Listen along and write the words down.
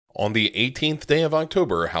On the 18th day of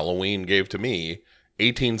October, Halloween gave to me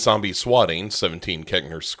 18 zombies swatting, 17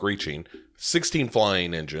 Keckner screeching, 16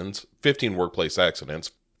 flying engines, 15 workplace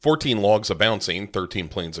accidents, 14 logs a bouncing, 13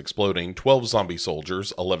 planes exploding, 12 zombie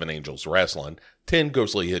soldiers, 11 angels wrestling, 10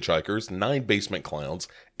 ghostly hitchhikers, 9 basement clowns,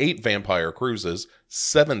 8 vampire cruises,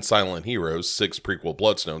 7 silent heroes, 6 prequel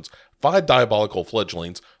bloodstones, 5 diabolical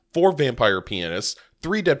fledglings, 4 vampire pianists,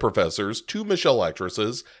 3 dead professors, 2 Michelle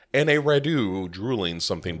actresses, and a Radu drooling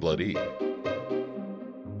something bloody.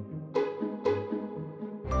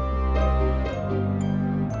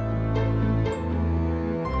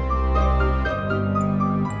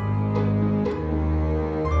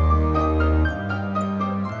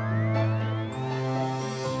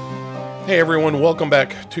 Hey everyone, welcome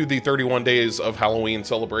back to the 31 Days of Halloween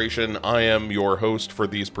celebration. I am your host for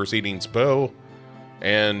these proceedings, Bo,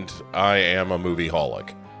 and I am a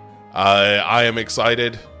movie-holic. I am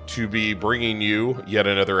excited to be bringing you yet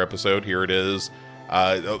another episode. Here it is.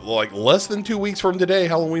 Like less than 2 weeks from today,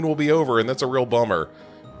 Halloween will be over, and that's a real bummer.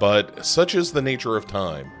 But such is the nature of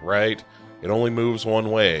time, right? It only moves one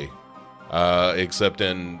way, except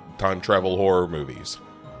in time travel horror movies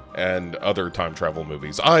and other time travel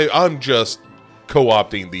movies. I'm just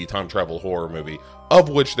co-opting the time travel horror movie, of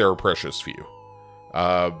which there are precious few.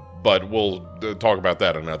 But we'll talk about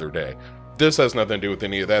that another day. This has nothing to do with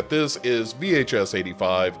any of that. This is VHS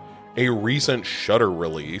 85, a recent Shudder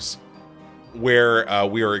release, where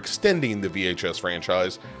we are extending the VHS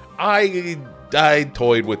franchise. I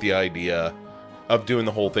toyed with the idea of doing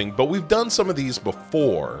the whole thing, but we've done some of these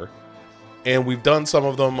before, and we've done some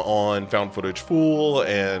of them on Found Footage Fool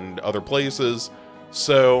and other places,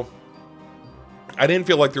 so I didn't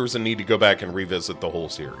feel like there was a need to go back and revisit the whole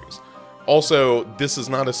series. Also, this is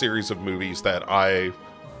not a series of movies that I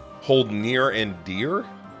hold near and dear.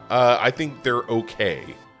 I think they're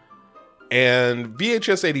okay. And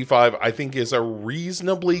VHS 85, I think, is a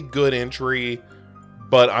reasonably good entry,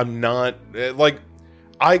 but I'm not, like,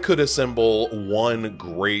 I could assemble one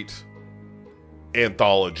great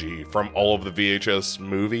anthology from all of the VHS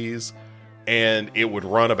movies, and it would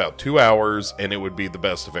run about 2 hours, and it would be the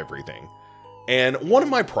best of everything. And one of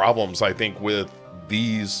my problems, I think, with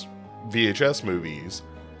these VHS movies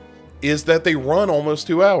is that they run almost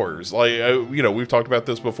 2 hours. Like, we've talked about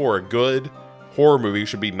this before. A good horror movie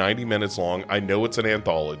should be 90 minutes long. I know it's an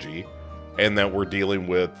anthology, and that we're dealing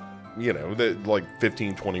with, like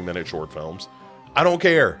 15, 20-minute short films. I don't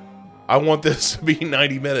care. I want this to be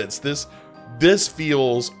 90 minutes. This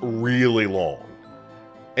feels really long,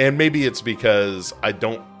 and maybe it's because I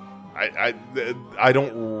don't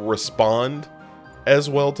respond as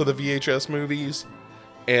well to the VHS movies,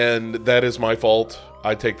 and that is my fault.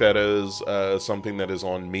 I take that as something that is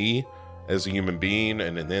on me as a human being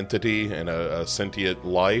and an entity and a sentient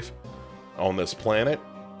life on this planet.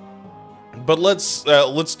 But let's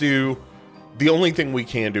do the only thing we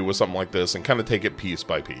can do with something like this and kind of take it piece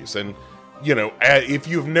by piece. And if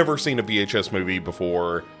you've never seen a VHS movie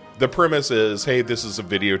before, the premise is, hey, this is a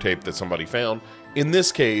videotape that somebody found. In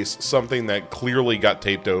this case, something that clearly got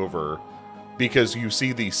taped over, because you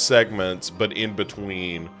see these segments, but in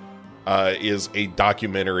between is a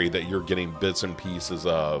documentary that you're getting bits and pieces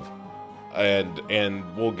of.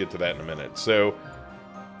 And we'll get to that in a minute. So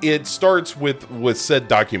it starts with said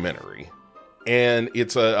documentary. And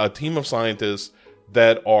it's a team of scientists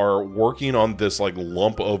that are working on this like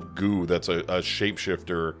lump of goo that's a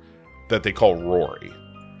shapeshifter that they call Rory.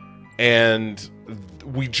 And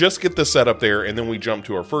we just get the setup there, and then we jump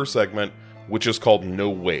to our first segment, which is called No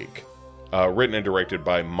Wake. Written and directed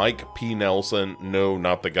by Mike P. Nelson. No,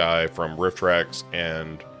 not the guy from Riff Tracks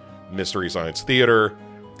and Mystery Science Theater.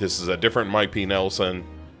 This is a different Mike P. Nelson,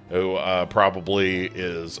 who probably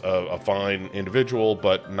is a fine individual,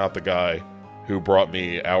 but not the guy who brought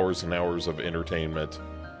me hours and hours of entertainment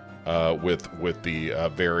with the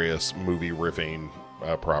various movie riffing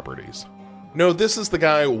properties. No, this is the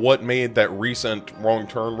guy what made that recent Wrong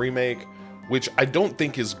Turn remake, which I don't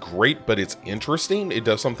think is great, but it's interesting. It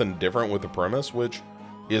does something different with the premise, which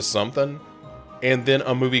is something. And then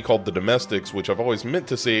a movie called The Domestics, which I've always meant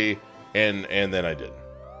to see, and then I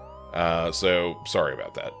didn't. So, sorry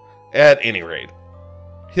about that. At any rate,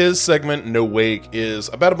 his segment, No Wake, is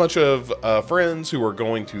about a bunch of friends who are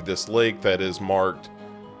going to this lake that is marked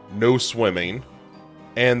no swimming,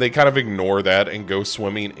 and they kind of ignore that and go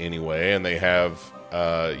swimming anyway, and they have,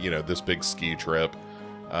 this big ski trip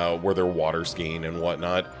where they're water skiing and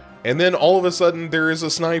whatnot, and then all of a sudden there is a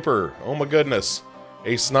sniper. Oh my goodness.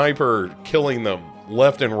 A sniper killing them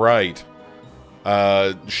left and right,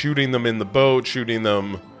 shooting them in the boat, shooting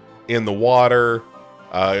them in the water,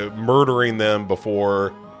 murdering them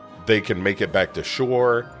before they can make it back to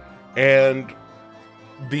shore. And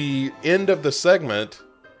the end of the segment,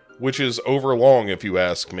 which is overlong if you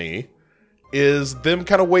ask me, is them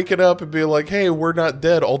kind of waking up and being like, hey, we're not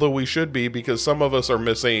dead, although we should be, because some of us are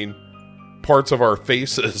missing parts of our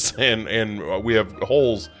faces and we have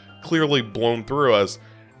holes clearly blown through us.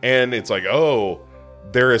 And it's like, oh,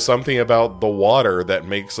 there is something about the water that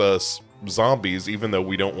makes us zombies, even though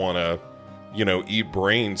we don't want to, eat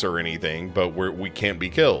brains or anything, but we can't be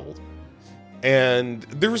killed. And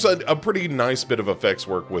there's a pretty nice bit of effects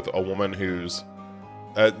work with a woman who's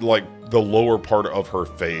like the lower part of her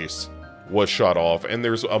face was shot off. And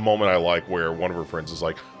there's a moment I like where one of her friends is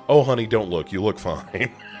like, oh, honey, don't look. You look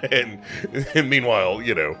fine. and meanwhile,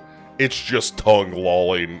 it's just tongue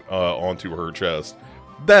lolling onto her chest.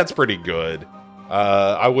 That's pretty good.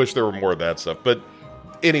 I wish there were more of that stuff. But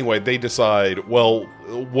anyway, they decide, well,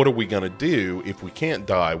 what are we going to do if we can't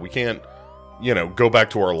die? We can't, go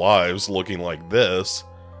back to our lives looking like this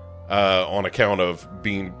on account of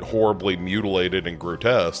being horribly mutilated and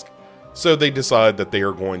grotesque. So they decide that they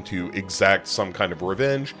are going to exact some kind of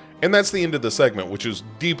revenge. And that's the end of the segment, which is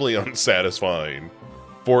deeply unsatisfying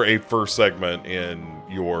for a first segment in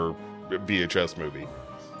your VHS movie.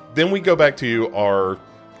 Then we go back to our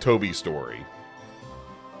Toby story.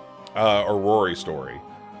 Or Rory story.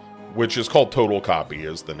 Which is called Total Copy,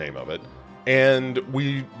 is the name of it. And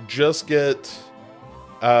we just get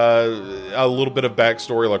a little bit of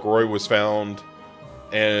backstory, like Rory was found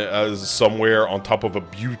somewhere on top of a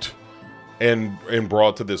butte and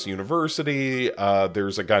brought to this university.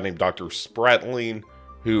 There's a guy named Dr. Spratling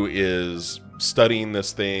who is studying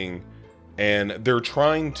this thing, and they're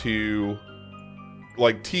trying to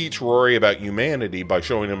teach Rory about humanity by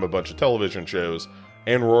showing him a bunch of television shows,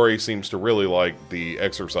 and Rory seems to really like the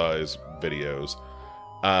exercise videos,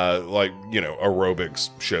 aerobics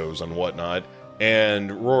shows and whatnot.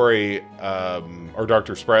 And Rory, or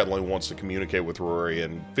Dr. Spratling, wants to communicate with Rory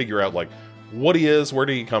and figure out what he is, where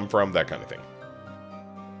did he come from, that kind of thing.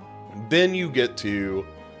 Then you get to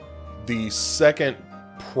the second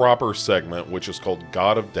proper segment, which is called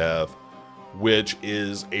God of Death, which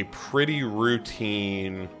is a pretty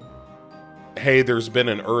routine, hey, there's been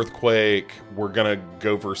an earthquake, we're gonna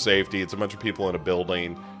go for safety. It's a bunch of people in a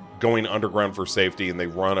building going underground for safety, and they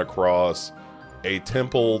run across a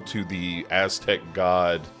temple to the Aztec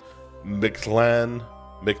god Mictlan,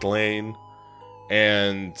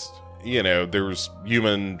 and there's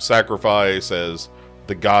human sacrifice as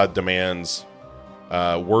the god demands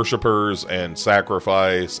worshippers and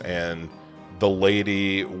sacrifice, and the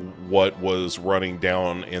lady, what was running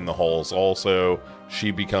down in the halls also,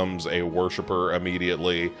 she becomes a worshipper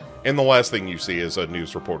immediately. And the last thing you see is a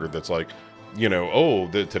news reporter that's like,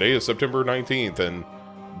 today is September 19th, and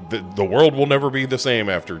the world will never be the same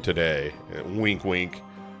after today. Wink, wink.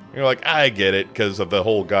 And you're like, I get it, because of the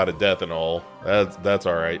whole God of Death and all. That's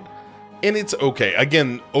all right. And it's okay.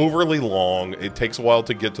 Again, overly long. It takes a while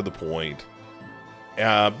to get to the point.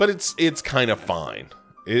 But it's kind of fine.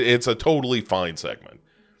 It's a totally fine segment.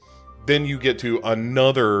 Then you get to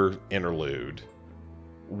another interlude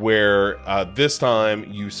where this time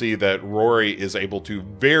you see that Rory is able to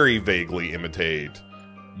very vaguely imitate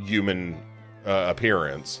human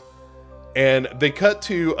appearance. And they cut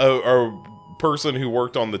to a person who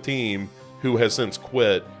worked on the team who has since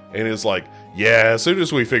quit and is like, yeah, as soon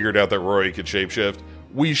as we figured out that Rory could shapeshift,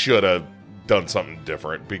 we should have done something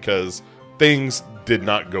different because things did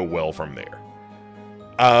not go well from there.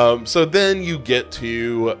 So then you get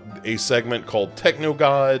to a segment called Techno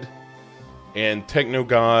God, and Techno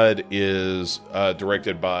God is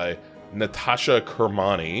directed by Natasha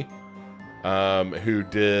Kermani, who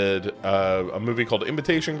did a movie called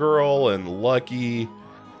Imitation Girl and Lucky,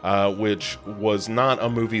 which was not a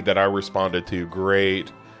movie that I responded to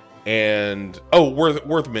great. And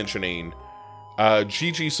worth mentioning,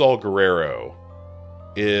 Gigi Saul Guerrero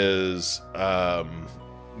is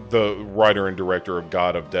the writer and director of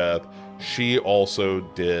God of Death. She also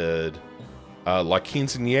did La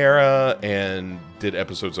Quinceañera and did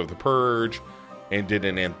episodes of The Purge and did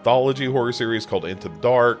an anthology horror series called Into the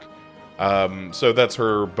Dark. So that's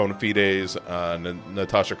her bona fides,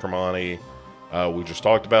 Natasha Kermani, we just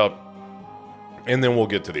talked about. And then we'll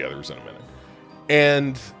get to the others in a minute.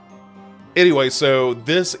 And anyway, so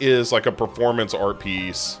this is like a performance art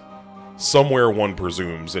piece somewhere, one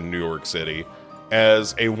presumes, in New York City,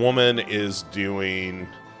 as a woman is doing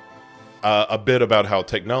a bit about how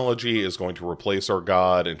technology is going to replace our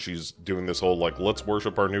God, and she's doing this whole, let's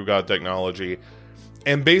worship our new God technology,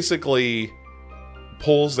 and basically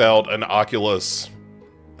pulls out an Oculus,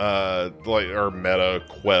 or Meta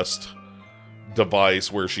Quest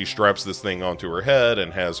device where she straps this thing onto her head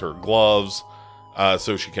and has her gloves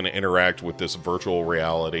so she can interact with this virtual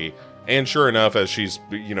reality. And sure enough, as she's,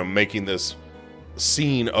 making this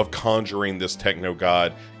scene of conjuring this techno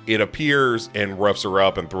god, it appears and roughs her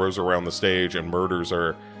up and throws her around the stage and murders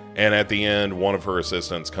her. And at the end, one of her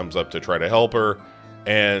assistants comes up to try to help her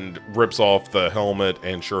and rips off the helmet,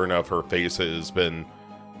 and sure enough, her face has been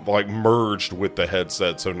like merged with the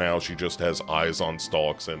headset, so now she just has eyes on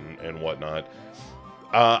stalks and whatnot.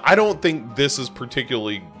 I don't think this is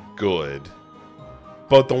particularly good,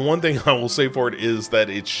 but the one thing I will say for it is that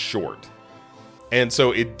it's short. And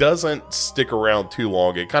so it doesn't stick around too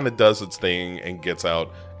long. It kind of does its thing and gets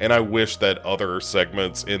out. And I wish that other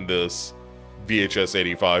segments in this VHS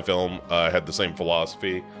 85 film had the same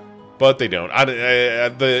philosophy, but they don't.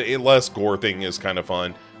 The less gore thing is kind of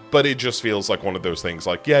fun, but it just feels like one of those things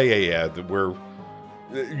like,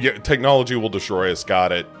 technology will destroy us,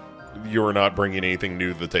 got it. You're not bringing anything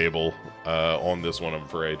new to the table on this one, I'm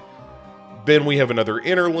afraid. Then we have another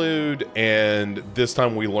interlude, and this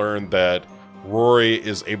time we learn that Rory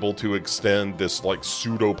is able to extend this like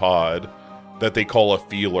pseudopod that they call a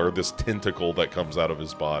feeler, this tentacle that comes out of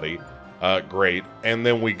his body. Great. And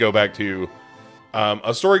then we go back to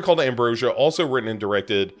a story called Ambrosia, also written and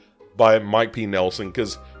directed by Mike P. Nelson,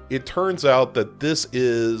 because it turns out that this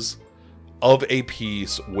is of a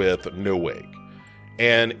piece with No Wake.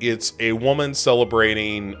 And it's a woman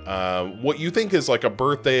celebrating what you think is like a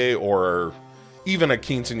birthday or even a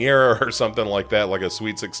quinceañera or something like that, like a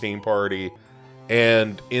Sweet 16 party.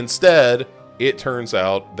 And instead, it turns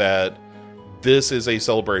out that this is a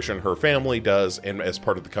celebration her family does, and as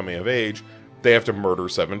part of the coming of age, they have to murder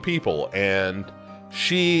 7 people. And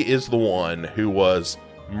she is the one who was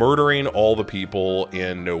murdering all the people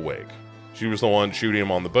in No Wake. She was the one shooting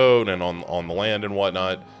them on the boat and on the land and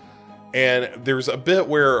whatnot. And there's a bit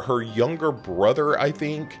where her younger brother, I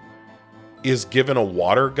think, is given a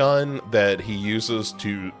water gun that he uses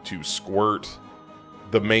to squirt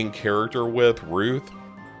the main character with, Ruth.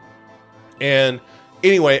 And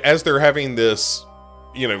anyway, as they're having this,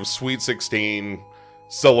 Sweet 16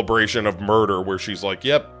 celebration of murder where she's like,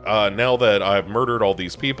 yep, now that I've murdered all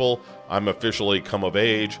these people, I'm officially come of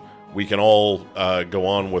age. We can all go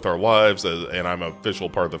on with our lives, and I'm an official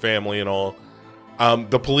part of the family and all.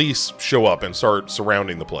 The police show up and start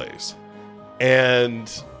surrounding the place.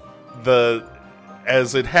 And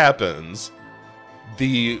as it happens,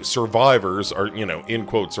 the survivors are, in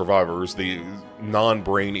quote survivors, the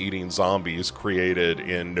non-brain eating zombies created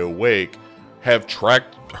in No Wake have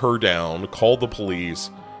tracked her down, called the police,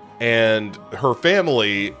 and her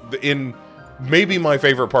family, in maybe my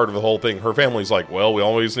favorite part of the whole thing, her family's like, well, we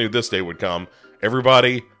always knew this day would come.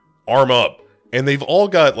 Everybody, arm up. And they've all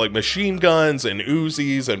got like machine guns and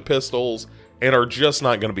Uzis and pistols and are just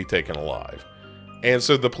not going to be taken alive. And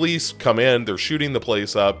so the police come in, they're shooting the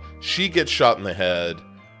place up. She gets shot in the head,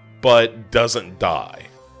 but doesn't die.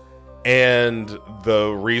 And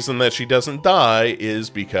the reason that she doesn't die is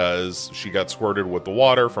because she got squirted with the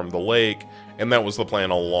water from the lake, and that was the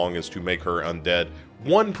plan all along, is to make her undead.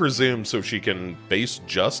 One presumes so she can face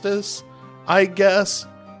justice, I guess.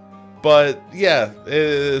 But yeah,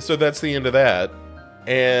 so that's the end of that.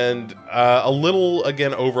 And a little,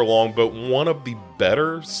 again, overlong, but one of the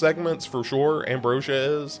better segments for sure, Ambrosia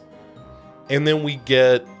is. And then we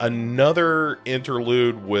get another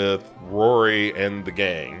interlude with Rory and the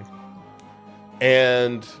gang.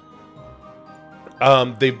 And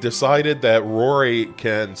they've decided that Rory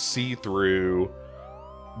can see through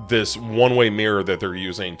this one-way mirror that they're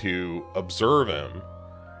using to observe him.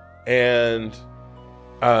 And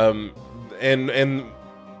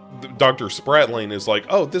Dr. Spratling is like,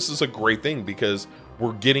 oh, this is a great thing because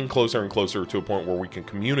we're getting closer and closer to a point where we can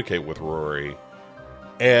communicate with Rory.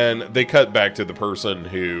 And they cut back to the person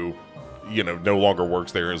who, no longer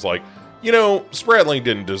works there and is like, Spratling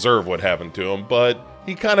didn't deserve what happened to him, but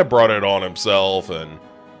he kind of brought it on himself. And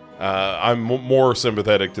I'm more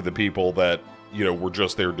sympathetic to the people that, were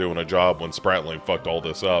just there doing a job when Spratling fucked all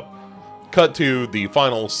this up. Cut to the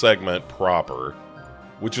final segment proper,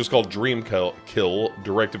 which is called Dream Kill,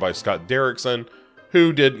 directed by Scott Derrickson,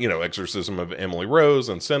 who did, Exorcism of Emily Rose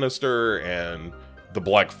and Sinister and The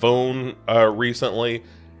Black Phone recently.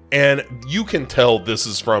 And you can tell this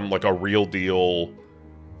is from like a real deal,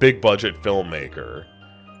 big budget filmmaker,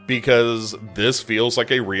 because this feels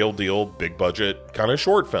like a real deal, big budget kind of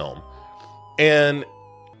short film. And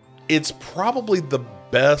it's probably the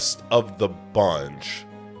best of the bunch,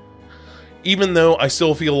 even though I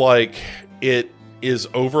still feel like it is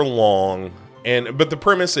overlong. But the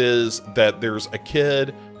premise is that there's a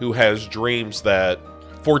kid who has dreams that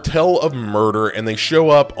foretell of murder, and they show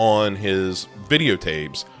up on his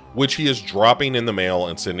videotapes, which he is dropping in the mail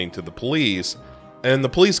and sending to the police. And the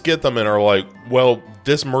police get them and are like, well,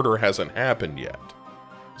 this murder hasn't happened yet.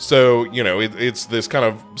 So, you know, it's this kind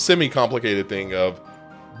of semi-complicated thing of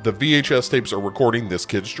the VHS tapes are recording this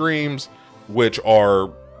kid's dreams, which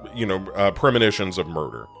are, you know, premonitions of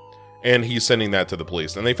murder. And he's sending that to the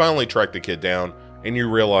police. And they finally track the kid down, and you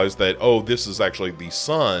realize that, oh, this is actually the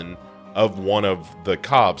son of one of the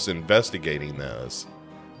cops investigating this.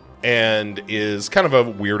 And is kind of a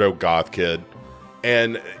weirdo goth kid.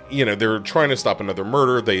 And, you know, they're trying to stop another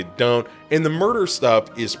murder. They don't. And the murder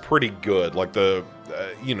stuff is pretty good. Like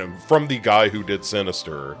you know, from the guy who did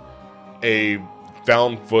Sinister, a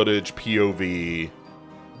found footage POV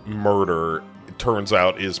murder, it turns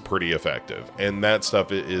out, is pretty effective. And that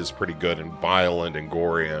stuff is pretty good and violent and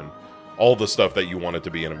gory and all the stuff that you want it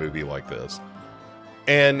to be in a movie like this.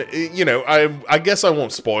 And, you know, I guess I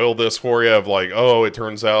won't spoil this for you of like, oh, it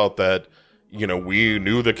turns out that, you know, we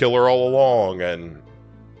knew the killer all along and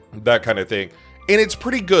that kind of thing. And it's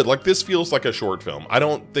pretty good. Like, this feels like a short film. I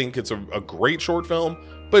don't think it's a great short film,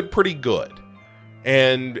 but pretty good.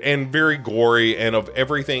 And very gory, and of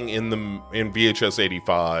everything in VHS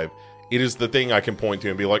 85, it is the thing I can point to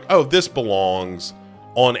and be like, oh, this belongs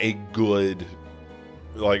on a good,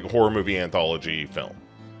 like, horror movie anthology film.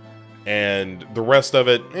 And the rest of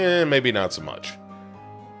it, maybe not so much.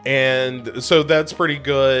 And so that's pretty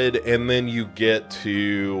good. And then you get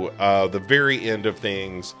to the very end of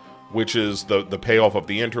things, which is the payoff of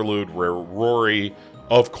the interlude, where Rory,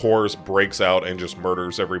 of course, breaks out and just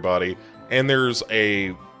murders everybody. And there's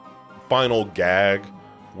a final gag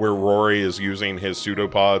where Rory is using his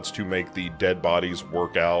pseudopods to make the dead bodies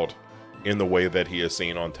work out in the way that he is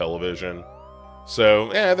seen on television. So,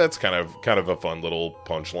 that's kind of a fun little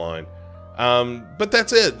punchline. But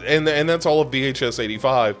that's it, and that's all of VHS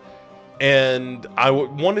 85. And I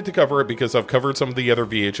wanted to cover it because I've covered some of the other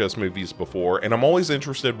VHS movies before, and I'm always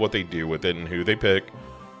interested what they do with it and who they pick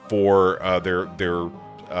for their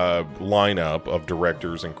lineup of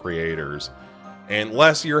directors and creators. And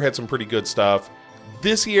last year had some pretty good stuff.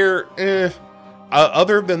 This year,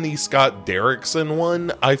 other than the Scott Derrickson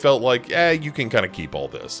one, I felt like, you can kind of keep all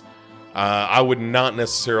this. I would not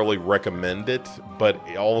necessarily recommend it, but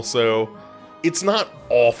also, it's not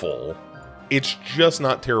awful. It's just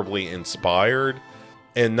not terribly inspired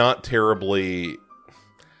and not terribly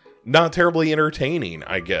entertaining,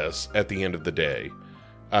 I guess, at the end of the day.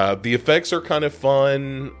 The effects are kind of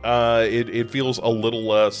fun. It feels a little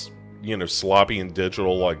less, you know, sloppy and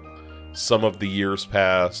digital like some of the years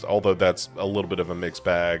past, although that's a little bit of a mixed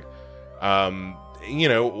bag. You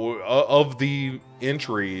know, of the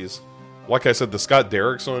entries, like I said, the Scott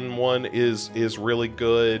Derrickson one is really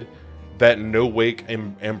good. That No Wake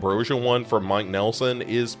Ambrosia one from Mike Nelson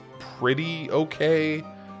is pretty okay,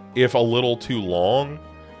 if a little too long.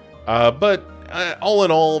 But all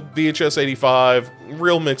in all, VHS 85,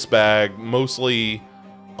 real mixed bag, mostly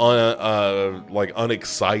like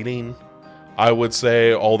unexciting, I would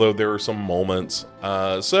say, although there are some moments.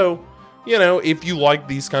 So, you know, if you like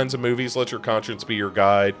these kinds of movies, let your conscience be your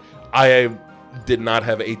guide. I did not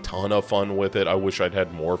have a ton of fun with it. I wish I'd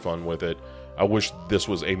had more fun with it. I wish this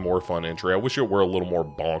was a more fun entry. I wish it were a little more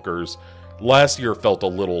bonkers. Last year felt a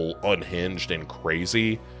little unhinged and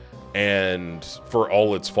crazy, and for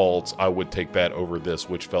all its faults, I would take that over this,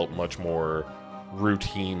 which felt much more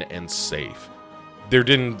routine and safe.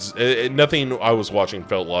 Nothing I was watching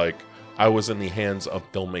felt like I was in the hands of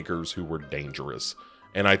filmmakers who were dangerous.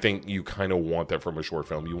 And I think you kind of want that from a short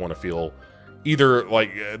film. You want to feel either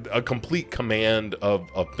like a complete command of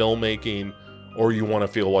filmmaking, or you want to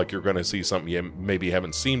feel like you're going to see something you maybe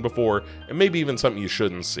haven't seen before, and maybe even something you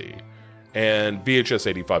shouldn't see. And VHS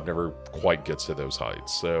 85 never quite gets to those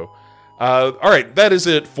heights. So, all right, that is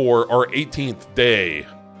it for our 18th day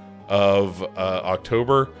of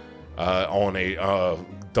October on a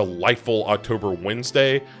delightful October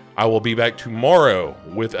Wednesday. I will be back tomorrow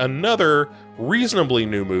with another reasonably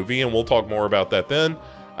new movie, and we'll talk more about that then.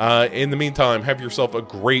 In the meantime, have yourself a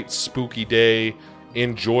great spooky day.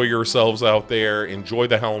 Enjoy yourselves out there. Enjoy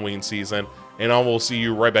the Halloween season. And I will see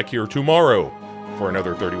you right back here tomorrow for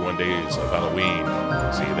another 31 days of Halloween.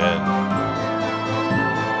 See you then.